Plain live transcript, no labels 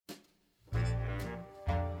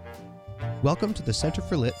Welcome to the Center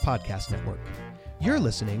for Lit podcast network. You're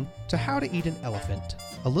listening to How to Eat an Elephant,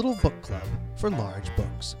 a little book club for large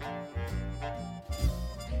books.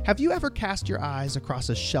 Have you ever cast your eyes across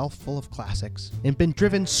a shelf full of classics and been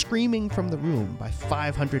driven screaming from the room by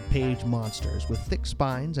 500-page monsters with thick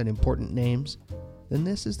spines and important names? Then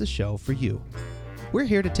this is the show for you. We're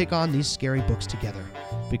here to take on these scary books together,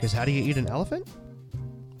 because how do you eat an elephant?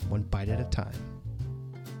 One bite at a time.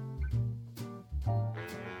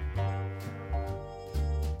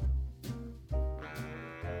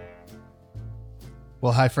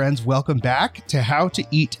 Well, hi friends, welcome back to How to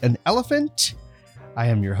Eat an Elephant. I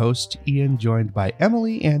am your host, Ian, joined by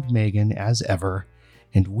Emily and Megan as ever,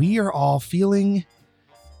 and we are all feeling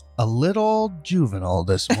a little juvenile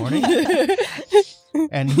this morning.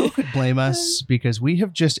 And who could blame us, because we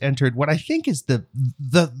have just entered what I think is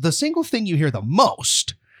the single thing you hear the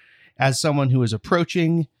most as someone who is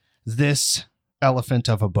approaching this elephant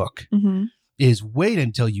of a book. Mm-hmm. Is wait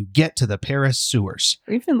until you get to the Paris sewers.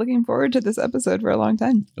 We've been looking forward to this episode for a long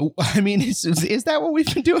time. I mean, is that what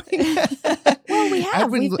we've been doing? Well, we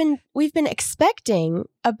have. We've been expecting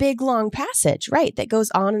a big, long passage, right, that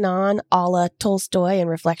goes on and on, a la Tolstoy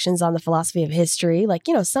and Reflections on the Philosophy of History. Like,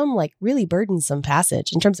 you know, some like really burdensome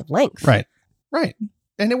passage in terms of length. Right.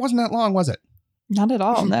 And it wasn't that long, was it? Not at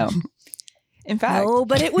all, no. In fact, no,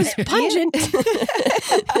 but it was pungent.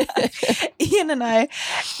 Ian and I,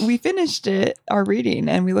 we finished our reading,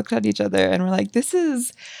 and we looked at each other and we're like, this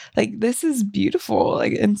is beautiful,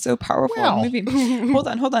 like, and so powerful and moving.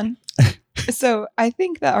 Hold on. So I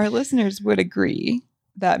think that our listeners would agree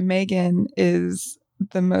that Megan is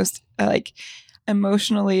the most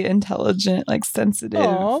emotionally intelligent, like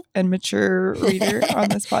sensitive and mature reader on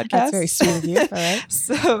this podcast. That's very sweet of you. All right.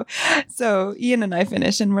 So Ian and I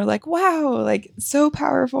finished and we're like, wow, like so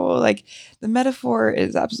powerful. Like the metaphor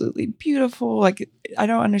is absolutely beautiful. Like I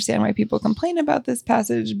don't understand why people complain about this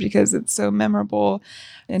passage, because it's so memorable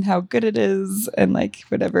and how good it is and like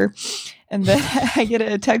whatever. And then I get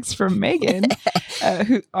a text from Megan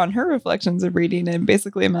who on her reflections of reading, and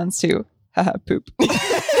basically amounts to, haha, poop.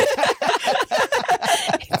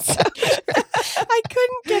 I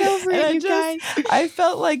couldn't get over it, you guys. I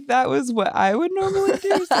felt like that was what I would normally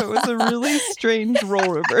do, so it was a really strange role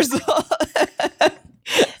reversal.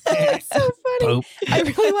 It's so funny. Poop. I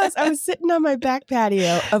really was. I was sitting on my back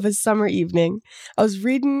patio of a summer evening. I was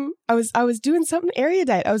reading. I was doing something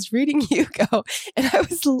erudite. I was reading Hugo, and I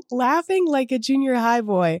was laughing like a junior high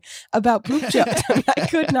boy about poop jokes. I mean, I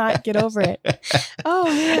could not get over it. Oh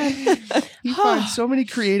man, you find so many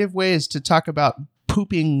creative ways to talk about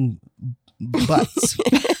pooping butts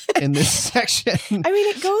in this section. I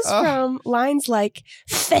mean, it goes from lines like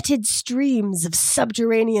fetid streams of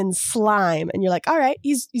subterranean slime, and you're like, all right,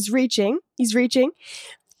 he's reaching,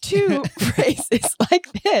 to phrases like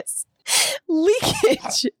this.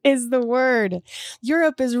 Leakage is the word.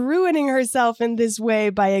 Europe is ruining herself in this way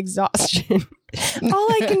by exhaustion.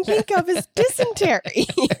 All I can think of is dysentery.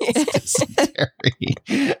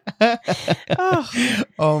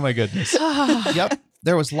 Oh my goodness. Yep.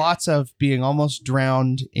 There was lots of being almost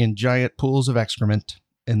drowned in giant pools of excrement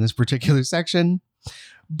in this particular section.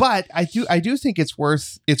 But I do think it's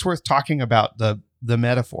worth talking about the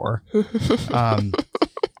metaphor.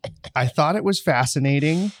 I thought it was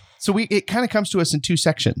fascinating. So it kind of comes to us in two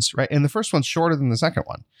sections, right? And the first one's shorter than the second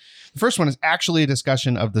one. The first one is actually a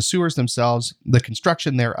discussion of the sewers themselves, the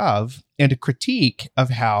construction thereof, and a critique of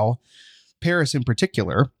how Paris in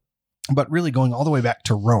particular, but really going all the way back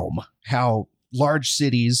to Rome, how large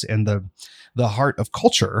cities and the heart of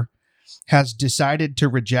culture has decided to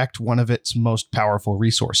reject one of its most powerful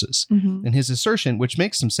resources. Mm-hmm. And his assertion, which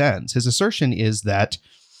makes some sense, his assertion is that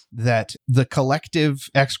the collective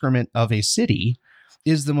excrement of a city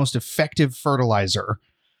is the most effective fertilizer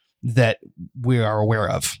that we are aware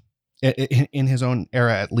of in his own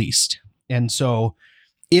era, at least. And so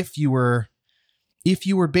if you were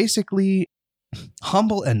basically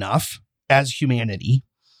humble enough as humanity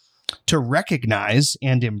to recognize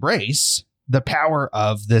and embrace the power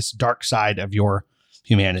of this dark side of your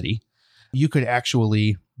humanity, you could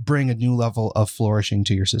actually bring a new level of flourishing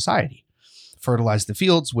to your society. Fertilize the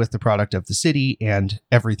fields with the product of the city, and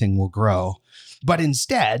everything will grow. But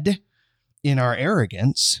instead, in our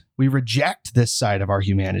arrogance, we reject this side of our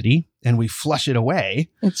humanity and we flush it away.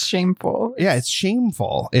 It's shameful. Yeah, it's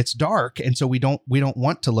shameful. It's dark. And so we don't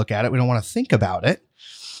want to look at it. We don't want to think about it.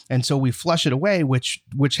 And so we flush it away, which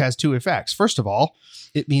has two effects. First of all,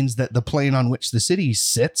 it means that the plane on which the city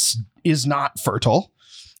sits is not fertile.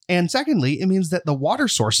 And secondly, it means that the water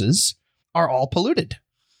sources are all polluted,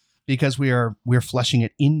 because we're flushing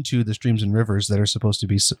it into the streams and rivers that are supposed to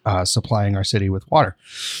be supplying our city with water.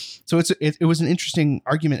 So it was an interesting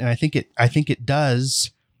argument, and I think it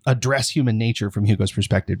does address human nature from Hugo's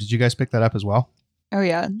perspective. Did you guys pick that up as well? Oh,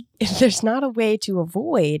 yeah. There's not a way to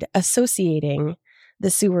avoid associating the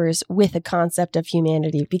sewers with a concept of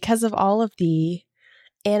humanity because of all of the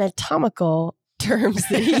anatomical terms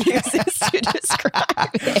that he uses to describe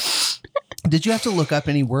it. Did you have to look up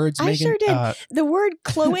any words, I Megan? sure did. The word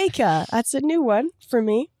cloaca, that's a new one for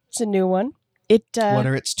me. It's a new one. What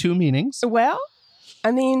are its two meanings? Well,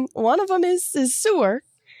 I mean, one of them is sewer,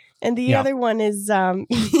 and the other one is...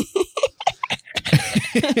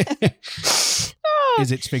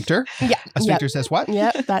 Is it sphincter? Yeah. A sphincter says what?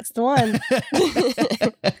 Yep, that's the one.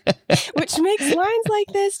 Which makes lines like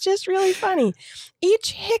this just really funny.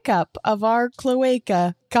 Each hiccup of our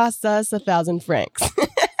cloaca costs us 1,000 francs.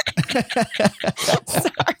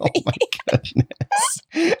 Sorry. Oh my goodness.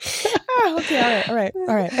 All right.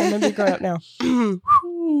 I'm going to be grown up now.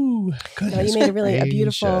 Ooh, No, you made a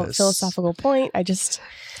beautiful philosophical point. I just...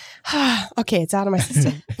 okay, it's out of my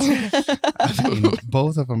system. I mean,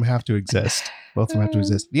 both of them have to exist.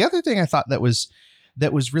 The other thing I thought that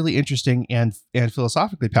was really interesting and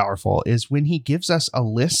philosophically powerful is when he gives us a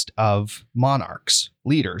list of monarchs,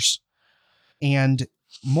 leaders, and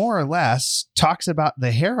more or less talks about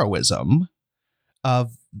the heroism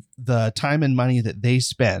of the time and money that they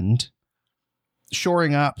spend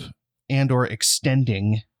shoring up and or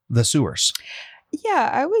extending the sewers. Yeah,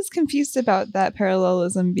 I was confused about that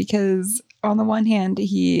parallelism because on the one hand,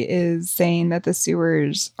 he is saying that the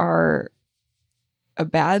sewers are a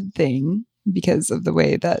bad thing because of the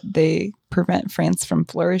way that they prevent France from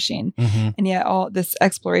flourishing. Mm-hmm. And yet all this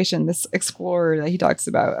exploration, this explorer that he talks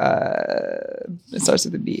about, it starts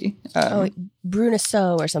with a B.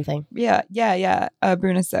 Bruneseau or something. Yeah.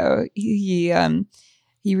 Bruneseau. He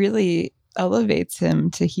really elevates him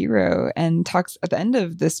to hero and talks at the end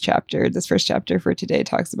of this chapter, this first chapter for today,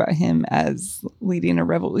 talks about him as leading a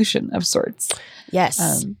revolution of sorts.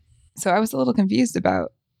 Yes. So I was a little confused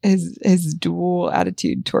about his dual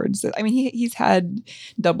attitude towards it. I mean, he's had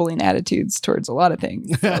doubling attitudes towards a lot of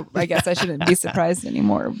things. So I guess I shouldn't be surprised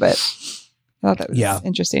anymore, but I thought that was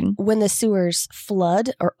interesting. When the sewers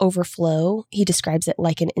flood or overflow, he describes it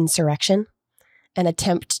like an insurrection. An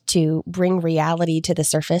attempt to bring reality to the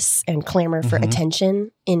surface and clamor for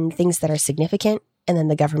attention in things that are significant. And then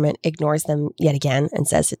the government ignores them yet again and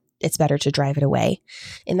says it's better to drive it away.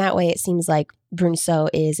 In that way, it seems like Bruneseau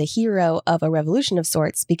is a hero of a revolution of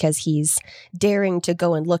sorts because he's daring to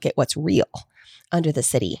go and look at what's real under the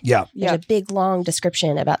city. Yeah. There's a big, long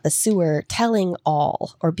description about the sewer telling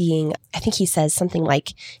all or being, I think he says something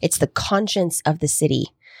like, it's the conscience of the city.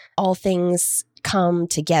 All things come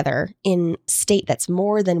together in state that's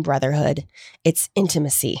more than brotherhood. It's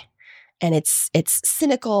intimacy, and it's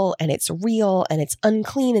cynical, and it's real, and it's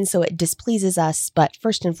unclean, and so it displeases us. But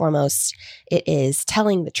first and foremost, it is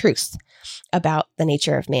telling the truth about the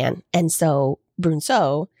nature of man. And so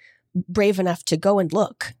Bruneseau, brave enough to go and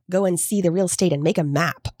see the real state and make a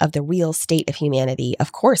map of the real state of humanity.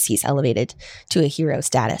 Of course, he's elevated to a hero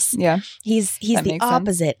status. Yeah, he's the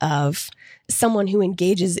opposite of someone who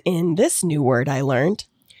engages in this new word I learned,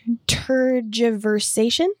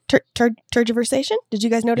 tergiversation. Tergiversation? Did you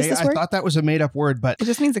guys notice this word? I thought that was a made-up word, but it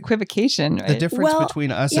just means equivocation, right? The difference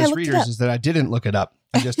between us as readers is that I didn't look it up.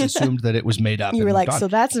 I just assumed that it was made up. You were like, so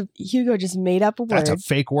Hugo just made up a word. That's a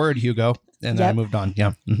fake word, Hugo. And then I moved on.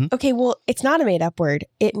 Yeah. Mm-hmm. Okay, well, it's not a made-up word.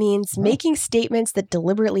 It means making statements that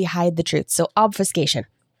deliberately hide the truth. So obfuscation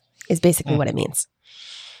is basically what it means.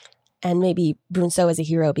 And maybe Bruneseau is a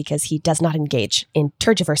hero because he does not engage in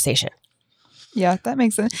tergiversation. Yeah, that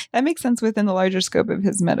makes sense. That makes sense within the larger scope of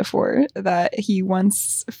his metaphor that he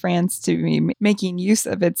wants France to be making use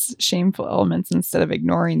of its shameful elements instead of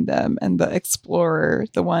ignoring them. And the explorer,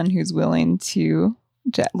 the one who's willing to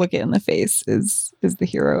look it in the face, is the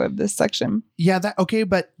hero of this section. Yeah,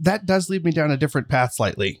 but that does lead me down a different path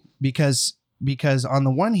slightly because on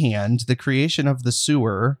the one hand, the creation of the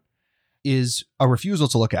sewer is a refusal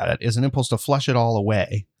to look at it, is an impulse to flush it all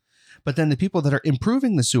away. But then the people that are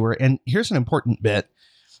improving the sewer, and here's an important bit,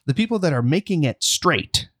 the people that are making it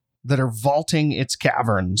straight, that are vaulting its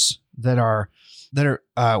caverns, that are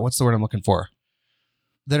what's the word I'm looking for?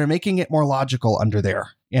 That are making it more logical under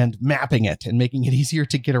there and mapping it and making it easier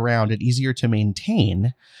to get around and easier to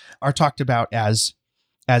maintain are talked about as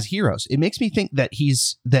heroes. It makes me think that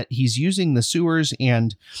he's using the sewers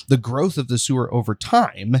and the growth of the sewer over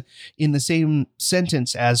time in the same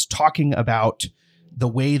sentence as talking about the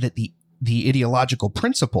way that the ideological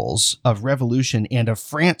principles of revolution and of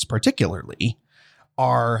France particularly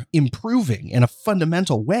are improving in a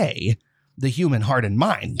fundamental way the human heart and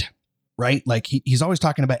mind, right? Like he's always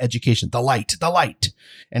talking about education, the light,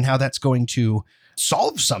 and how that's going to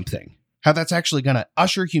solve something, how that's actually going to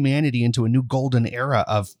usher humanity into a new golden era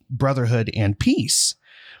of brotherhood and peace.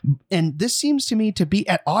 And this seems to me to be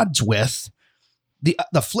at odds with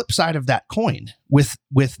the flip side of that coin, with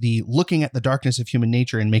the looking at the darkness of human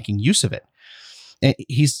nature and making use of it. And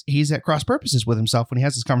he's at cross purposes with himself when he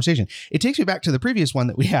has this conversation. It takes me back to the previous one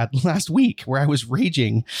that we had last week, where I was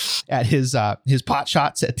raging at his pot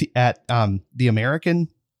shots at the American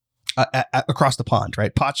across the pond,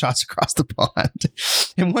 right? Pot shots across the pond.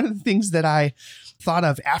 And one of the things that I thought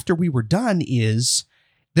of after we were done is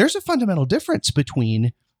there's a fundamental difference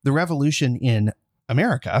between the revolution in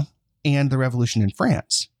America and the revolution in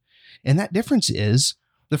France. And that difference is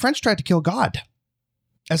the French tried to kill God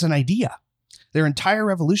as an idea. Their entire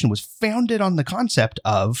revolution was founded on the concept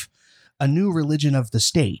of a new religion of the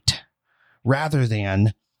state rather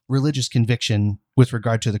than religious conviction with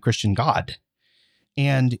regard to the Christian God.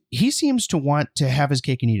 And he seems to want to have his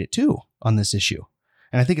cake and eat it too on this issue.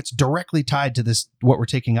 And I think it's directly tied to this, what we're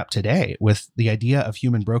taking up today, with the idea of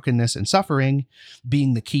human brokenness and suffering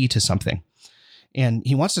being the key to something. And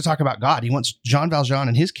he wants to talk about God. He wants Jean Valjean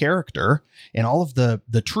and his character and all of the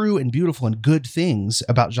true and beautiful and good things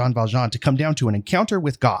about Jean Valjean to come down to an encounter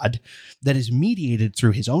with God that is mediated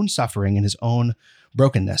through his own suffering and his own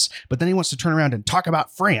brokenness. But then he wants to turn around and talk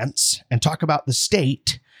about France and talk about the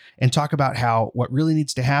state and talk about how what really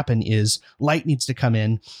needs to happen is light needs to come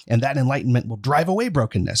in, and that enlightenment will drive away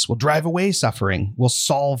brokenness, will drive away suffering, will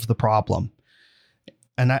solve the problem.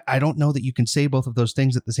 And I don't know that you can say both of those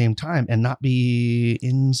things at the same time and not be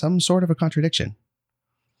in some sort of a contradiction.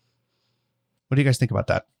 What do you guys think about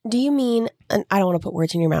that? Do you mean, and I don't want to put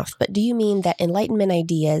words in your mouth, but do you mean that Enlightenment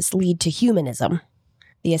ideas lead to humanism?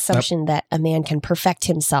 The assumption that a man can perfect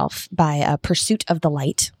himself by a pursuit of the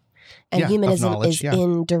light, and humanism is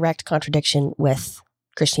in direct contradiction with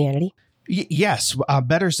Christianity? Yes,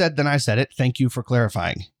 better said than I said it. Thank you for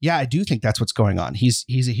clarifying. Yeah, I do think that's what's going on. He's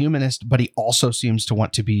a humanist, but he also seems to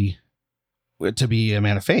want to be a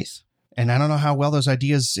man of faith. And I don't know how well those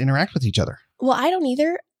ideas interact with each other. Well, I don't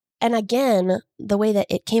either. And again, the way that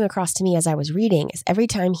it came across to me as I was reading is every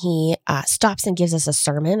time he stops and gives us a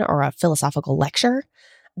sermon or a philosophical lecture,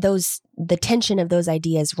 the tension of those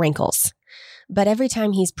ideas rankles. But every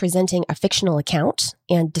time he's presenting a fictional account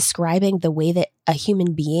and describing the way that a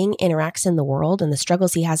human being interacts in the world and the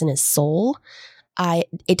struggles he has in his soul,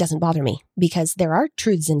 it doesn't bother me, because there are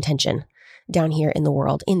truths in tension down here in the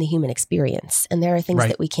world, in the human experience. And there are things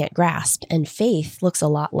that we can't grasp. And faith looks a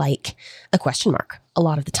lot like a question mark a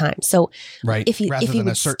lot of the time. So if he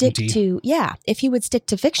would stick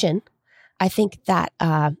to fiction, I think that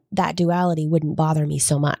that duality wouldn't bother me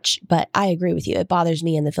so much. But I agree with you. It bothers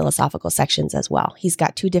me in the philosophical sections as well. He's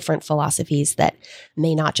got two different philosophies that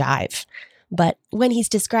may not jive. But when he's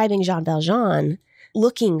describing Jean Valjean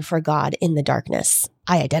looking for God in the darkness,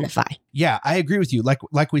 I identify. Yeah, I agree with you.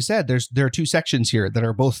 Like we said, there are two sections here that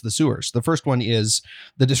are both the sewers. The first one is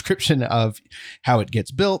the description of how it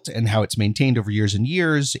gets built and how it's maintained over years and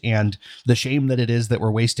years, and the shame that it is that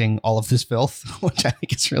we're wasting all of this filth, which I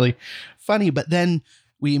think is really funny. But then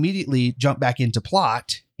we immediately jump back into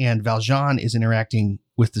plot, and Valjean is interacting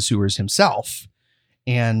with the sewers himself.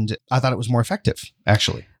 And I thought it was more effective,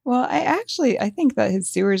 actually. Well, I think that his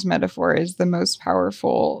sewers metaphor is the most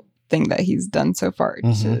powerful thing that he's done so far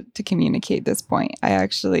to communicate this point. I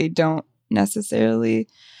actually don't necessarily,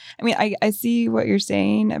 I see what you're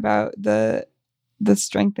saying about the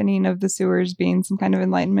strengthening of the sewers being some kind of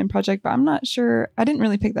enlightenment project, but I'm not sure. I didn't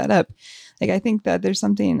really pick that up. I think that there's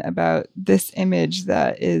something about this image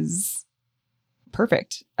that is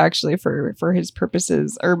perfect, actually, for his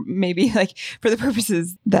purposes, or maybe for the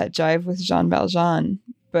purposes that jive with Jean Valjean.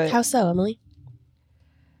 But how so, Emily?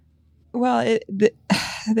 Well,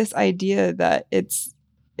 this idea that it's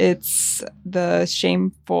the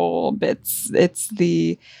shameful bits, it's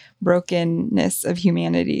the brokenness of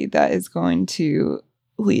humanity that is going to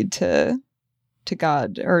lead to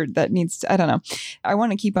God, or that needs to, I don't know. I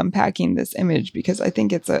want to keep unpacking this image because I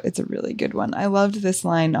think it's a really good one. I loved this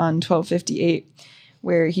line on 1258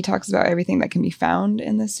 where he talks about everything that can be found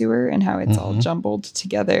in the sewer and how it's all jumbled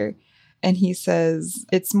together. And he says,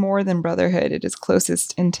 it's more than brotherhood. It is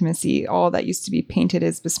closest intimacy. All that used to be painted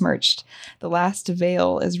is besmirched. The last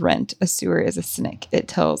veil is rent. A sewer is a cynic. It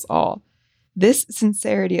tells all. This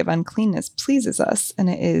sincerity of uncleanness pleases us,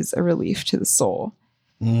 and it is a relief to the soul.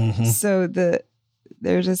 So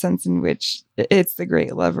there's a sense in which it's the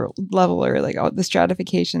great leveler, all the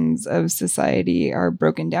stratifications of society are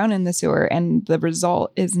broken down in the sewer, and the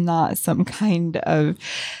result is not some kind of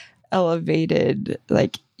elevated,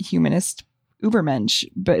 humanist Ubermensch,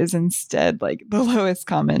 but is instead like the lowest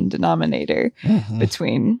common denominator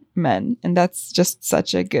between men. And that's just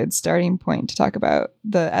such a good starting point to talk about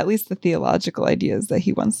at least the theological ideas that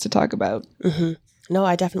he wants to talk about. No,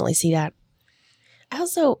 I definitely see that. I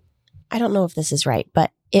don't know if this is right,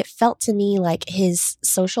 but it felt to me like his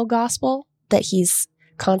social gospel that he's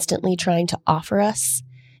constantly trying to offer us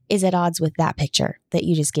is at odds with that picture that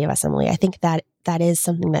you just gave us, Emily. I think that is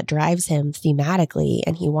something that drives him thematically,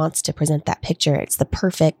 and he wants to present that picture. It's the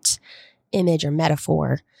perfect image or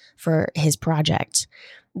metaphor for his project.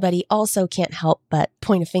 But he also can't help but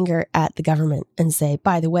point a finger at the government and say,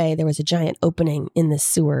 by the way, there was a giant opening in this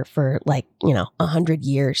sewer for 100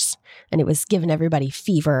 years, and it was giving everybody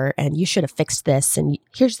fever, and you should have fixed this. And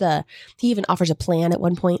he even offers a plan at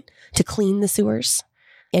one point to clean the sewers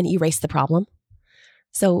and erase the problem.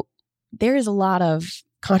 So there is a lot of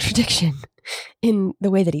contradiction in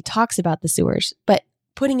the way that he talks about the sewers, but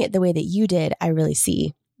putting it the way that you did, I really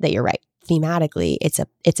see that you're right. Thematically, it's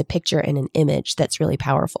a picture and an image that's really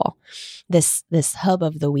powerful. This hub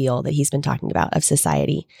of the wheel that he's been talking about of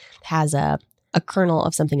society has a kernel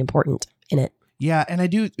of something important in it. Yeah, and I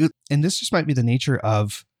do, and this just might be the nature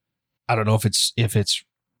of, I don't know if it's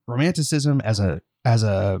romanticism as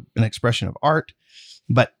an expression of art,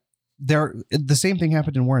 but the same thing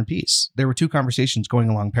happened in War and Peace. There were two conversations going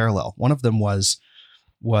along parallel. One of them was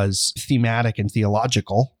thematic and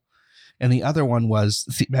theological, and the other one was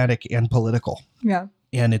thematic and political. Yeah.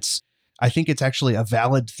 And I think it's actually a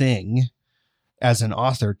valid thing as an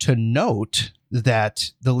author to note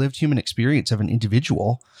that the lived human experience of an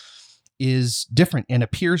individual is different and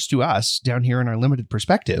appears to us down here in our limited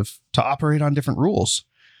perspective to operate on different rules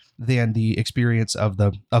than the experience of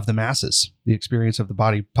the masses, the experience of the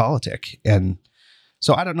body politic. And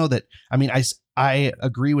so I don't know that, I mean, I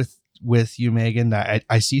agree with you, Megan, that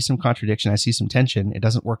I see some contradiction. I see some tension. It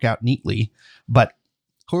doesn't work out neatly, but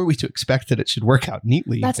who are we to expect that it should work out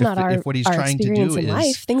neatly? That's not if what he's trying to do in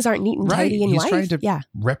life. Things aren't neat and tidy in life. He's trying to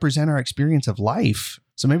represent our experience of life.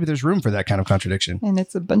 So maybe there's room for that kind of contradiction. And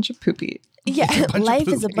it's a bunch of poopy. Yeah, life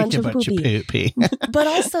is a bunch of poopy. But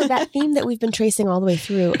also that theme that we've been tracing all the way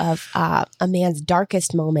through of a man's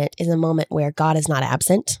darkest moment is a moment where God is not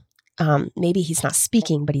absent. Maybe he's not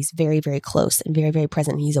speaking, but he's very, very close and very, very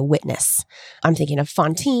present. And he's a witness. I'm thinking of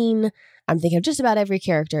Fantine. I'm thinking of just about every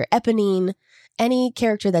character. Eponine, any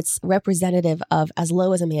character that's representative of as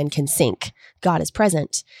low as a man can sink, God is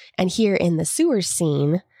present. And here in the sewer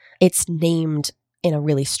scene, it's named in a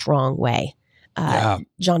really strong way.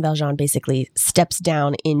 Jean Valjean basically steps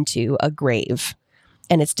down into a grave,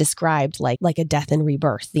 and it's described like a death and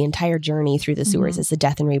rebirth. The entire journey through the sewers is a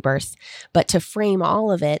death and rebirth. But to frame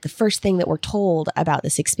all of it, the first thing that we're told about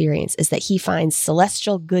this experience is that he finds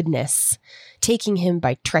celestial goodness taking him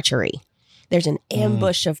by treachery. There's an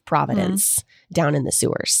ambush of providence down in the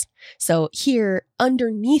sewers. So here,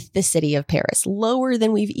 underneath the city of Paris, lower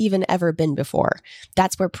than we've even ever been before,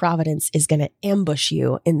 that's where providence is going to ambush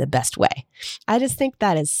you in the best way. I just think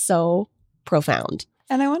that is so profound.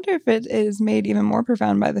 And I wonder if it is made even more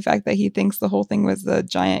profound by the fact that he thinks the whole thing was a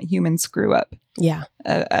giant human screw up. Yeah.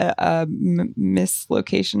 A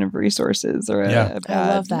mislocation of resources or a bad, I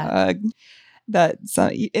love that. That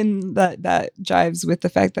jives with the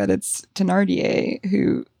fact that it's Thénardier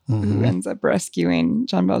who ends up rescuing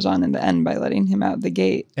Jean Valjean in the end by letting him out the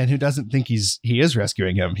gate. And who doesn't think he is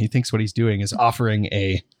rescuing him. He thinks what he's doing is offering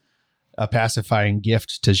a pacifying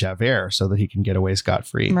gift to Javert so that he can get away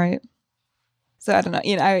scot-free. Right. So I don't know.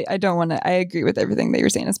 I don't want to. I agree with everything that you're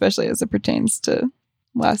saying, especially as it pertains to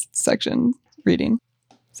last section reading.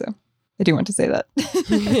 So I do want to say that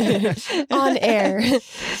on air.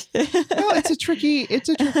 Well, it's a tricky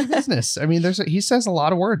business. I mean, he says a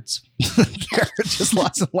lot of words. There are just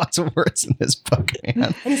lots and lots of words in this book, man.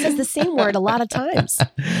 And he says the same word a lot of times.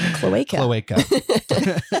 Cloaca.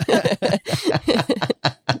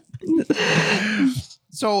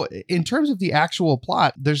 So in terms of the actual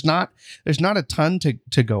plot, there's not a ton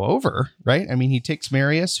to go over, right? I mean, he takes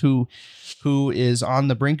Marius, who is on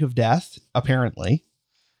the brink of death, apparently,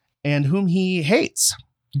 and whom he hates.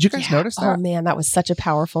 Did you guys notice that? Oh man, that was such a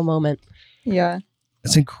powerful moment. Yeah.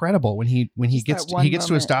 It's incredible when he gets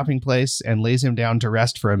to a stopping place and lays him down to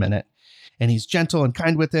rest for a minute, and he's gentle and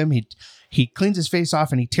kind with him. He cleans his face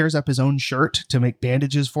off and he tears up his own shirt to make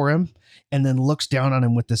bandages for him, and then looks down on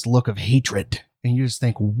him with this look of hatred. And you just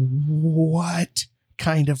think, what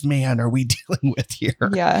kind of man are we dealing with here?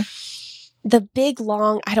 Yeah. The big,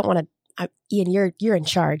 long, I don't want to, Ian, you're in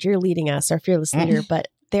charge. You're leading us, our fearless leader. But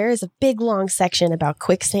there is a big, long section about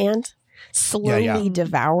quicksand slowly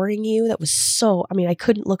devouring you. That was so, I mean, I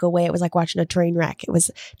couldn't look away. It was like watching a train wreck. It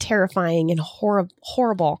was terrifying and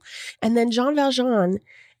horrible. And then Jean Valjean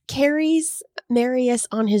carries Marius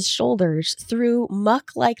on his shoulders through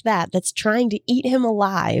muck like that that's trying to eat him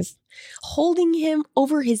alive, holding him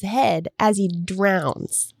over his head as he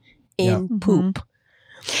drowns in poop.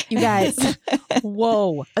 You guys,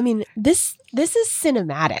 whoa. I mean, this is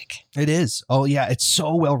cinematic. It is. Oh, yeah. It's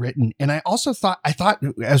so well written. And I also thought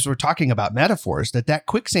as we're talking about metaphors, that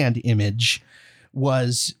quicksand image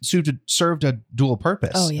served a dual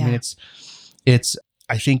purpose. Oh, yeah. I mean,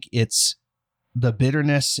 I think it's the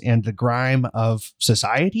bitterness and the grime of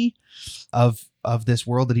society, of this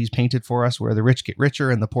world that he's painted for us, where the rich get richer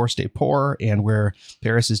and the poor stay poor, and where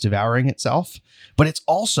Paris is devouring itself. But it's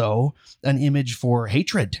also an image for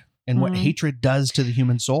hatred and what hatred does to the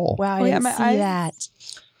human soul. Wow, I didn't see that.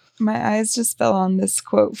 My eyes just fell on this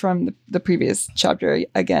quote from the previous chapter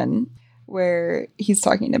again, where he's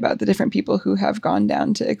talking about the different people who have gone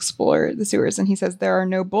down to explore the sewers. And he says, there are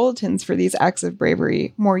no bulletins for these acts of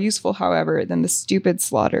bravery, more useful, however, than the stupid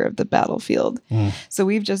slaughter of the battlefield. So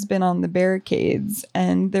we've just been on the barricades,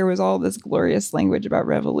 and there was all this glorious language about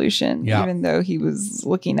revolution, even though he was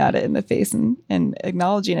looking at it in the face and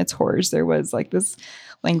acknowledging its horrors. There was like this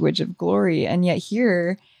language of glory. And yet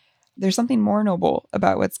here, there's something more noble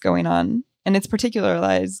about what's going on. And it's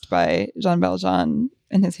particularized by Jean Valjean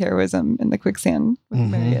and his heroism in the quicksand with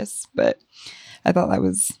Marius. But I thought I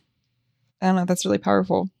don't know, that's really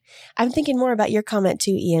powerful. I'm thinking more about your comment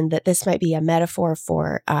too, Ian, that this might be a metaphor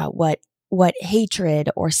for what hatred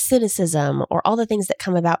or cynicism or all the things that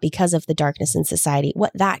come about because of the darkness in society,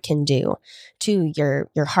 what that can do to your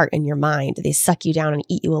heart and your mind. They suck you down and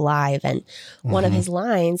eat you alive. And one of his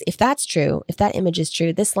lines, if that's true, if that image is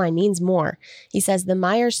true, this line means more. He says, the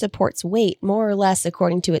mire supports weight more or less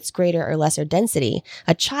according to its greater or lesser density.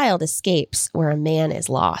 A child escapes where a man is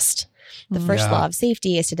lost. The first law of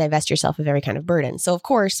safety is to divest yourself of every kind of burden. So of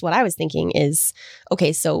course, what I was thinking is,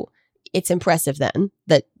 okay, so it's impressive then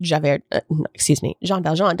that Jean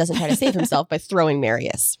Valjean doesn't try to save himself by throwing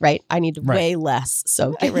Marius, right? I need way less.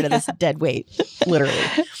 So get rid of this dead weight, literally.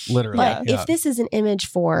 But if this is an image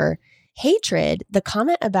for hatred, the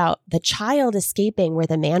comment about the child escaping where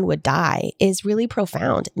the man would die is really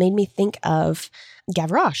profound. It made me think of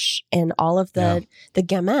Gavroche and all of the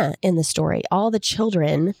gamins in the story, all the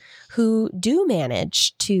children who do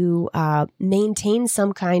manage to maintain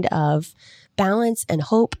some kind of balance and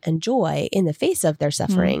hope and joy in the face of their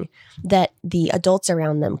suffering that the adults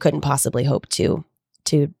around them couldn't possibly hope to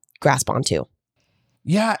grasp onto.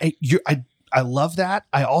 Yeah, I love that.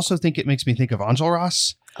 I also think it makes me think of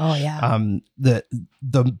Enjolras. Oh yeah.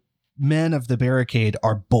 The men of the barricade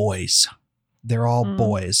are boys. They're all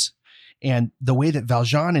boys. And the way that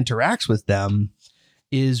Valjean interacts with them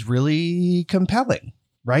is really compelling,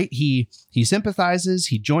 right? He sympathizes,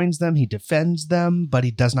 he joins them, he defends them, but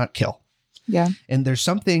he does not kill. Yeah. And there's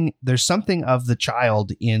something of the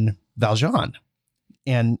child in Valjean.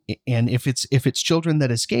 And if it's children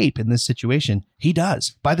that escape in this situation, he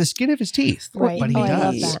does by the skin of his teeth. Right. But he does. I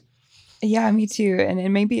love that. Yeah, me too.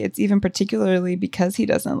 And maybe it's even particularly because he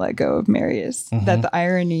doesn't let go of Marius that the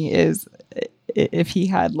irony is, if he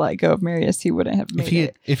had let go of Marius, he wouldn't have made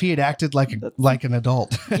it. If he had acted like an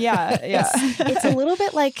adult. Yeah. It's a little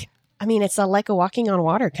bit like, I mean, it's like a walking on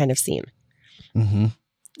water kind of scene. Mm-hmm.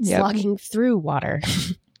 Slogging through water.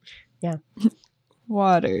 Yeah.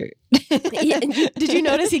 Water. Did you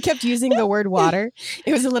notice he kept using the word water?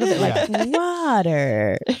 It was a little bit like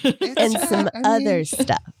water and some other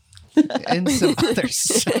stuff. And some other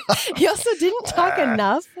stuff. He also didn't talk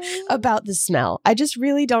enough about the smell. I just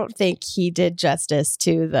really don't think he did justice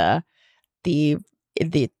to the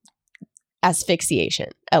asphyxiation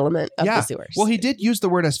element of the sewers. Well, he did use the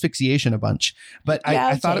word asphyxiation a bunch, but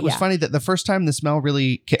I thought it was funny that the first time the smell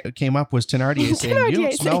really came up was Thénardier saying, "You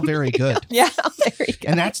don't smell very good." Yeah, very good.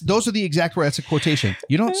 And those are the exact words. That's a quotation.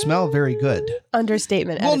 You don't smell very good.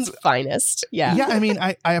 Understatement at its finest. Yeah. Yeah. I mean,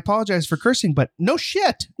 I apologize for cursing, but no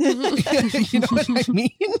shit. You know what I mean?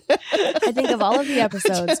 I think of all of the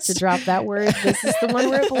episodes to drop that word, this is the one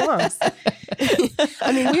where it belongs.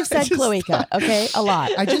 I mean, we've said cloaca, okay? A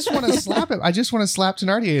lot. I just want to slap him. I just want to slap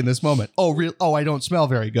Thénardier in this moment. Oh, real? Oh, I don't smell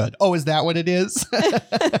very good. Oh, is that what it is?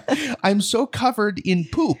 I'm so covered in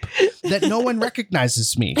poop that no one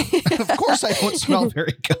recognizes me. Of course, I don't smell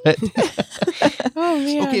very good. Oh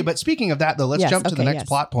man. Okay, but speaking of that, though, let's jump to the next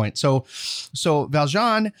plot point. So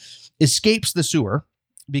Valjean escapes the sewer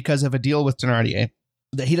because of a deal with Thénardier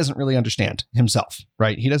that he doesn't really understand himself.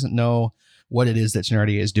 Right? He doesn't know what it is that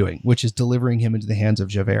Thénardier is doing, which is delivering him into the hands of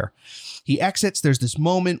Javert. He exits. There's this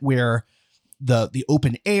moment where the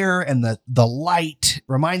open air and the light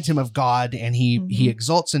reminds him of God, and he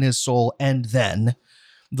exults in his soul. And then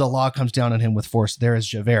the law comes down on him with force. There is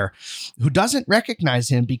Javert, who doesn't recognize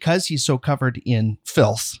him because he's so covered in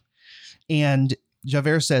filth. And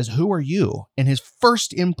Javert says, "Who are you?" And his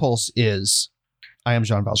first impulse is, "I am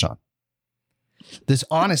Jean Valjean." This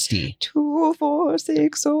honesty. 2, 4,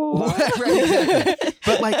 6, oh. Right,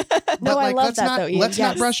 exactly. But I love that though. Let's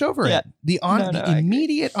not brush over it. The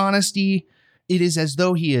immediate honesty. It is as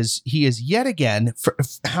though he is yet again.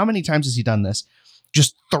 How many times has he done this?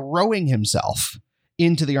 Just throwing himself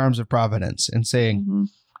into the arms of Providence and saying,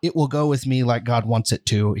 "It will go with me like God wants it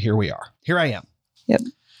to. Here we are. Here I am." Yep.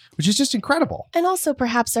 Which is just incredible. And also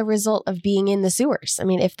perhaps a result of being in the sewers. I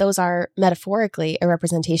mean, if those are metaphorically a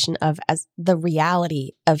representation of as the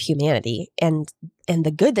reality of humanity and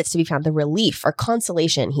the good that's to be found, the relief or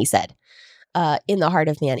consolation, he said, in the heart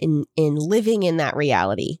of man, in living in that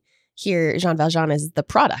reality. Here, Jean Valjean is the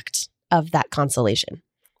product of that consolation.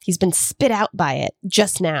 He's been spit out by it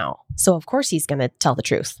just now. So of course he's going to tell the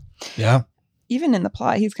truth. Yeah. Even in the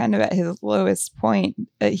plot, he's kind of at his lowest point.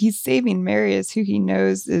 He's saving Marius, who he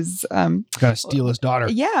knows is going to steal his daughter.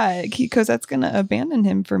 Yeah, because that's going to abandon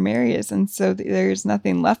him for Marius. And so there's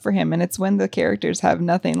nothing left for him. And it's when the characters have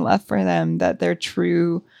nothing left for them that their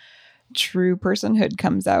true personhood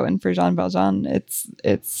comes out. And for Jean Valjean,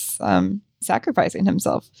 it's sacrificing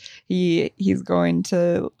himself. He's going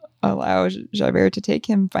to allow Javert to take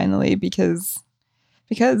him finally because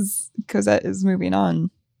Cosette is moving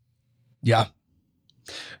on. Yeah.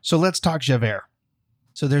 So let's talk Javert.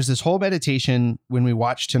 So there's this whole meditation when we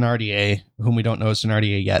watch Thénardier, whom we don't know is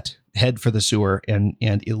Thénardier yet, head for the sewer and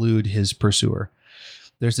elude his pursuer.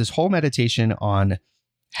 There's this whole meditation on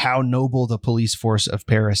how noble the police force of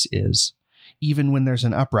Paris is. Even when there's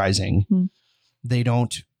an uprising, they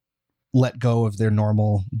don't let go of their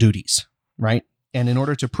normal duties, right? And in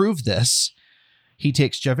order to prove this, he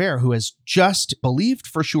takes Javert, who has just believed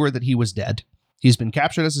for sure that he was dead. He's been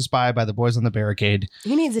captured as a spy by the boys on the barricade.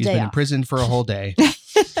 He needs a day off. He's been imprisoned for a whole day.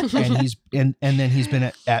 and then he's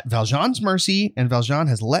been at Valjean's mercy, and Valjean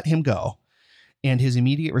has let him go. And his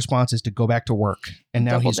immediate response is to go back to work. And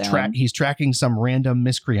now he's tracking some random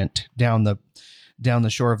miscreant down the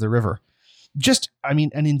shore of the river. Just, I mean,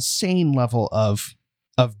 an insane level of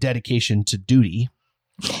dedication to duty.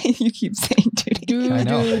 You keep saying duty. I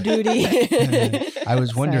know. Duty. I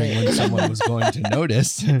was wondering when someone was going to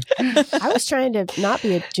notice. I was trying to not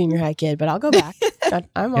be a junior high kid, but I'll go back.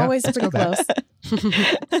 I'm always pretty close.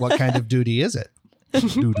 What kind of duty is it?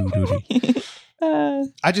 Duty.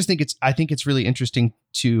 I think it's really interesting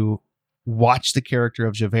to watch the character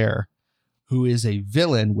of Javert, who is a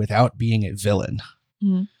villain without being a villain.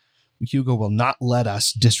 Mm-hmm. Hugo will not let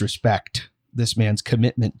us disrespect this man's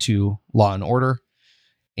commitment to law and order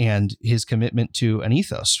and his commitment to an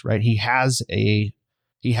ethos, right? He has a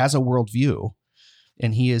worldview,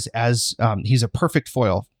 and he's a perfect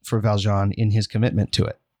foil for Valjean in his commitment to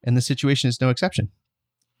it. And the situation is no exception.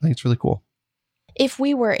 I think it's really cool. If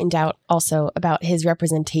we were in doubt also about his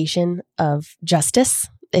representation of justice,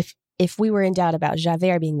 if we were in doubt about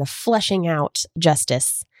Javert being the fleshing out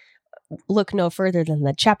justice, look no further than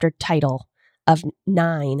the chapter title of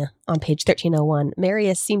 9 on page 1301.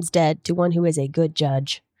 Marius seems dead to one who is a good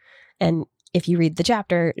judge. And if you read the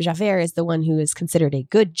chapter, Javert is the one who is considered a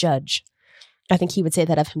good judge. I think he would say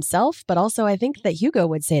that of himself, but also I think that Hugo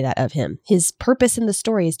would say that of him. His purpose in the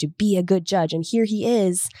story is to be a good judge. And here he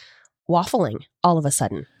is waffling all of a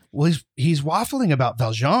sudden. Well, he's waffling about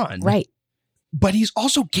Valjean. Right. But he's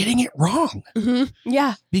also getting it wrong. Mm-hmm.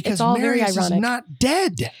 Yeah. Because it's all Marius very is not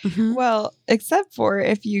dead. Mm-hmm. Well, except for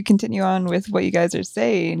if you continue on with what you guys are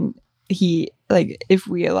saying, if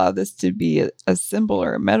we allow this to be a symbol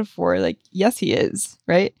or a metaphor, yes, he is,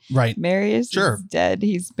 right? Right. Marius is dead.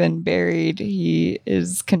 He's been buried. He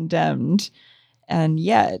is condemned. And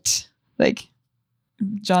yet,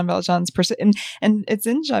 Jean Valjean's person, and it's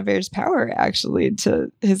in Javert's power, actually,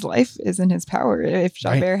 his life is in his power. If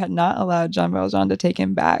Javert had not allowed Jean Valjean to take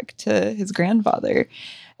him back to his grandfather,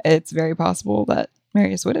 it's very possible that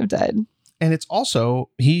Marius would have died. And it's also,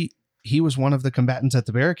 he was one of the combatants at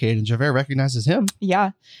the barricade, and Javert recognizes him.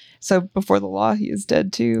 Yeah. So before the law, he is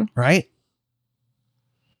dead too. Right.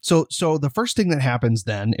 So the first thing that happens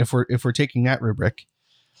then, if we're taking that rubric,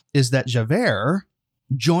 is that Javert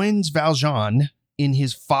joins Valjean in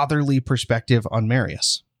his fatherly perspective on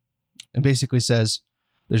Marius, and basically says,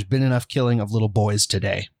 there's been enough killing of little boys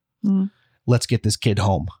today. Mm. Let's get this kid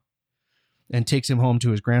home. And takes him home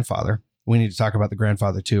to his grandfather. We need to talk about the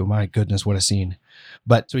grandfather too. My goodness, what a scene.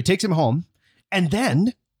 But so he takes him home, and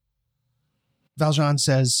then Valjean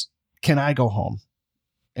says, can I go home?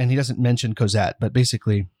 and he doesn't mention Cosette, but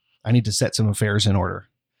basically, I need to set some affairs in order.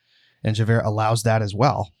 And Javert allows that as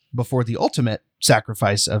well before the ultimate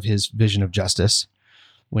sacrifice of his vision of justice,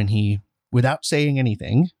 when he, without saying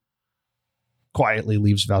anything, quietly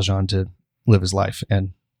leaves Valjean to live his life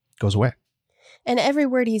and goes away. And every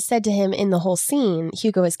word he said to him in the whole scene,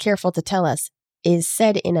 Hugo is careful to tell us, is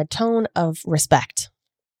said in a tone of respect.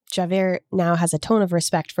 Javert now has a tone of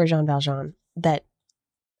respect for Jean Valjean that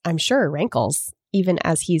I'm sure rankles even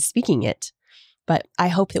as he's speaking it. But I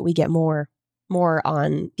hope that we get more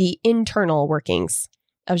on the internal workings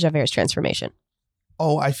of Javert's transformation.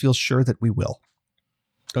 Oh, I feel sure that we will.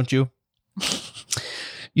 Don't you?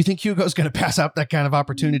 You think Hugo's going to pass up that kind of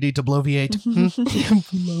opportunity to bloviate?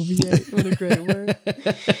 Bloviate, what a great word.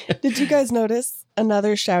 Did you guys notice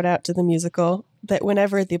another shout out to the musical that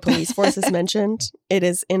whenever the police force is mentioned, it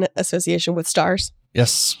is in association with stars?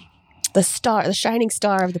 Yes. The shining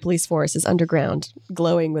star of the police force is underground,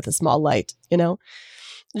 glowing with a small light, you know?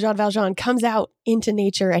 Jean Valjean comes out into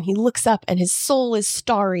nature and he looks up and his soul is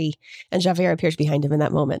starry, and Javert appears behind him in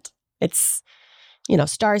that moment. It's,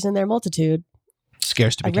 stars in their multitude.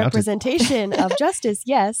 Scarce to be a counted. Representation of justice,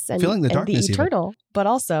 yes, and Filling the darkness, the eternal, but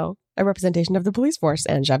also a representation of the police force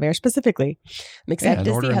and Javert specifically. I'm excited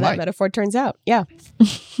to see how that metaphor turns out. Yeah.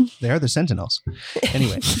 They are the Sentinels.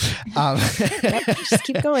 Anyway. Just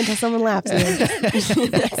keep going until someone laughs.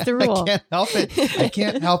 That's the rule. I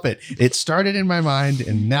can't help it. It started in my mind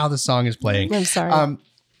and now the song is playing. I'm sorry.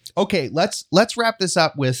 Okay, let's wrap this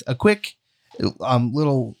up with a quick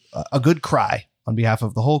a good cry on behalf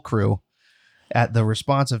of the whole crew at the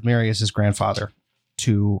response of Marius's grandfather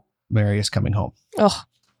to Marius coming home. Oh.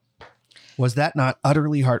 Was that not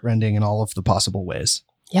utterly heartrending in all of the possible ways?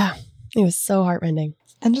 Yeah, it was so heartrending.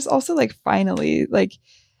 And just also finally, there's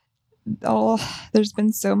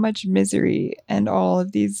been so much misery and all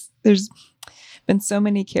of these, there's been so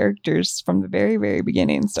many characters from the very, very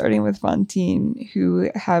beginning, starting with Fantine, who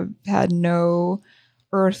have had no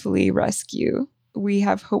earthly rescue. We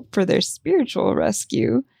have hope for their spiritual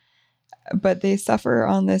rescue, but they suffer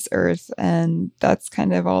on this earth, and that's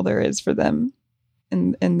kind of all there is for them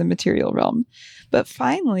in the material realm. But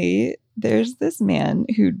finally, there's this man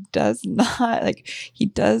who does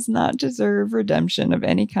not deserve redemption of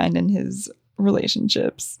any kind in his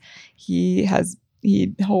relationships. He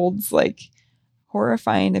holds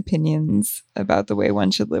horrifying opinions about the way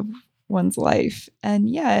one should live one's life, and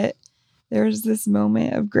yet there's this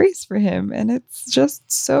moment of grace for him, and it's just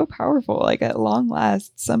so powerful. At long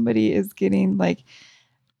last, somebody is getting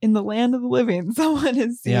in the land of the living, someone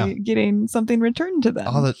is getting something returned to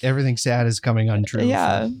them. Everything sad is coming untrue.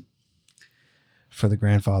 Yeah. For the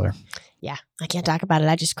grandfather. Yeah, I can't talk about it.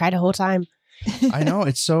 I just cried the whole time. I know,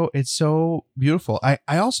 it's so beautiful.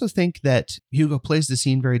 I also think that Hugo plays the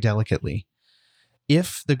scene very delicately.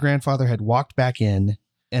 If the grandfather had walked back in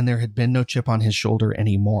and there had been no chip on his shoulder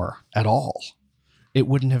anymore at all, it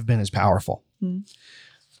wouldn't have been as powerful. Mm.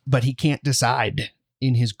 But he can't decide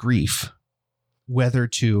in his grief whether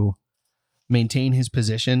to maintain his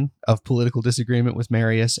position of political disagreement with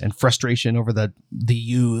Marius and frustration over the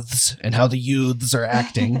youths and how the youths are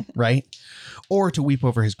acting, right? Or to weep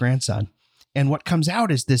over his grandson. And what comes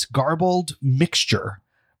out is this garbled mixture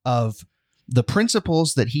of the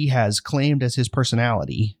principles that he has claimed as his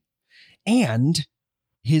personality and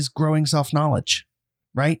his growing self-knowledge,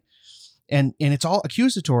 right? And it's all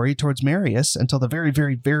accusatory towards Marius until the very,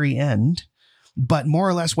 very, very end. But more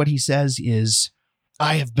or less what he says is,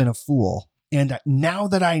 I have been a fool. And now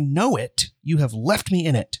that I know it, you have left me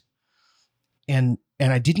in it. And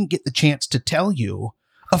I didn't get the chance to tell you,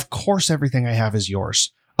 of course, everything I have is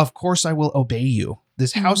yours. Of course, I will obey you.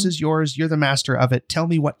 This house is yours. You're the master of it. Tell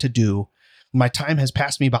me what to do. My time has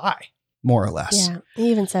passed me by, more or less. Yeah.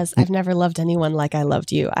 He even says, I've never loved anyone like I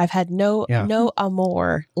loved you. I've had no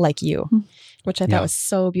amour like you, which I thought was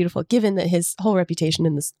so beautiful, given that his whole reputation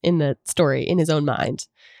in the story, in his own mind,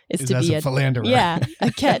 is to be a philanderer. Yeah,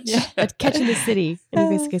 a catch in the city.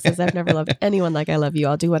 And he basically says, I've never loved anyone like I love you.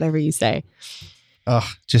 I'll do whatever you say.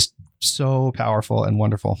 Just so powerful and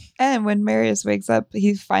wonderful. And when Marius wakes up,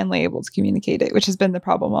 he's finally able to communicate it, which has been the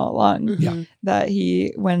problem all along. Mm-hmm. Yeah. That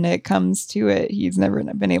when it comes to it, he's never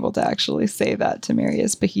been able to actually say that to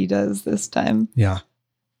Marius, but he does this time. Yeah.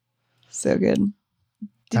 So good.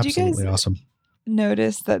 Did Absolutely you guys awesome.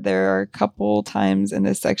 notice that there are a couple times in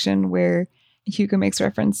this section where Hugo makes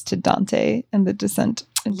reference to Dante and the descent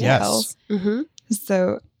into hell? Mm-hmm.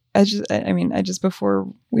 So I just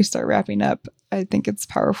before we start wrapping up, I think it's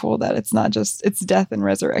powerful that it's not just, it's death and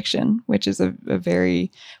resurrection, which is a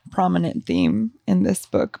very prominent theme in this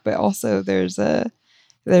book, but also there's a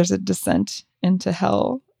descent into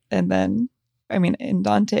hell and then I mean, in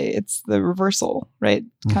Dante, it's the reversal, right?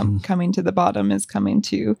 Coming to the bottom is coming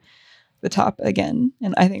to the top again.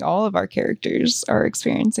 And I think all of our characters are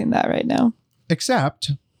experiencing that right now.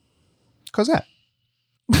 Except Cosette.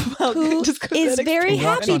 Well, Who is very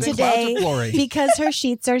happy today because her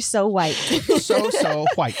sheets are so white. So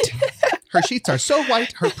white. Her sheets are so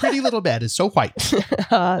white. Her pretty little bed is so white. So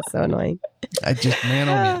annoying. I just, man,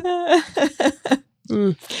 oh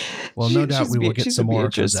man. Well, no doubt we will get some more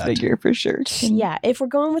of Beatrice that figure for sure. Yeah, if we're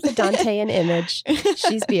going with the Dantean image,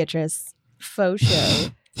 she's Beatrice. Faux show.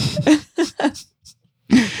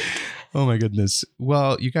 Oh my goodness.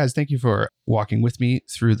 Well, you guys, thank you for walking with me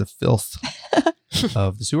through the filth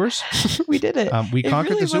of the sewers. We did it. We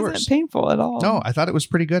conquered really the sewers. Wasn't painful at all. No, I thought it was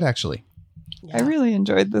pretty good, actually. Yeah. I really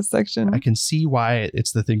enjoyed this section. I can see why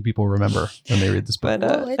it's the thing people remember when they read this book.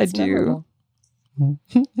 But I do. memorable.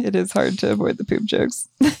 It is hard to avoid the poop jokes.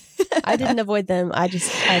 I didn't avoid them. I'm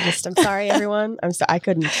sorry, everyone. I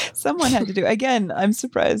couldn't. Someone had to do. Again, I'm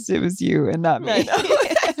surprised it was you and not me.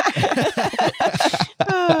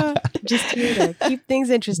 Just here to keep things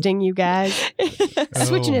interesting, you guys.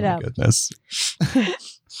 Switching it up. Goodness.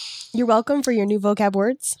 You're welcome for your new vocab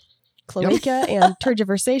words. Cloaca and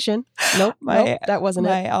tergiversation. Nope, that wasn't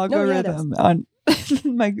my it. algorithm on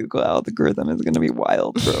my Google algorithm is going to be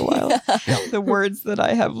wild for a while. The words that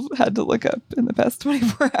I have had to look up in the past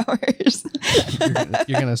 24 hours.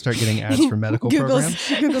 You're going to start getting ads for medical programs.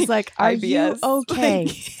 Google's like, are you IBS.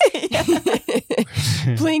 okay?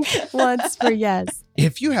 Blink once for yes.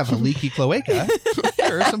 If you have a leaky cloaca,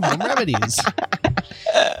 here are some home remedies.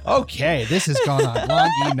 Okay, this has gone on long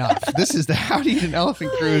enough. This is the Howdy Eat an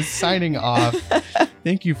Elephant Cruise signing off.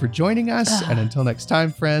 Thank you for joining us. And until next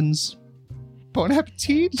time, friends, bon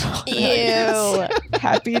appetit. Ew.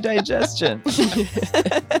 Happy digestion.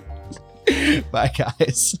 Bye,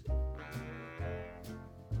 guys.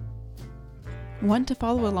 Want to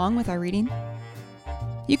follow along with our reading?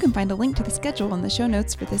 You can find a link to the schedule in the show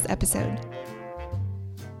notes for this episode.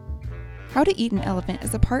 How to Eat an Elephant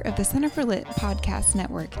is a part of the Center for Lit podcast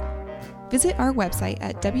network. Visit our website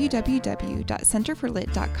at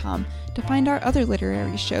www.centerforlit.com to find our other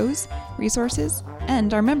literary shows, resources,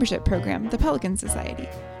 and our membership program, the Pelican Society,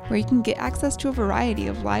 where you can get access to a variety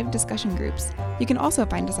of live discussion groups. You can also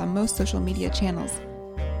find us on most social media channels.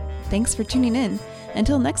 Thanks for tuning in.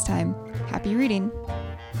 Until next time, happy reading.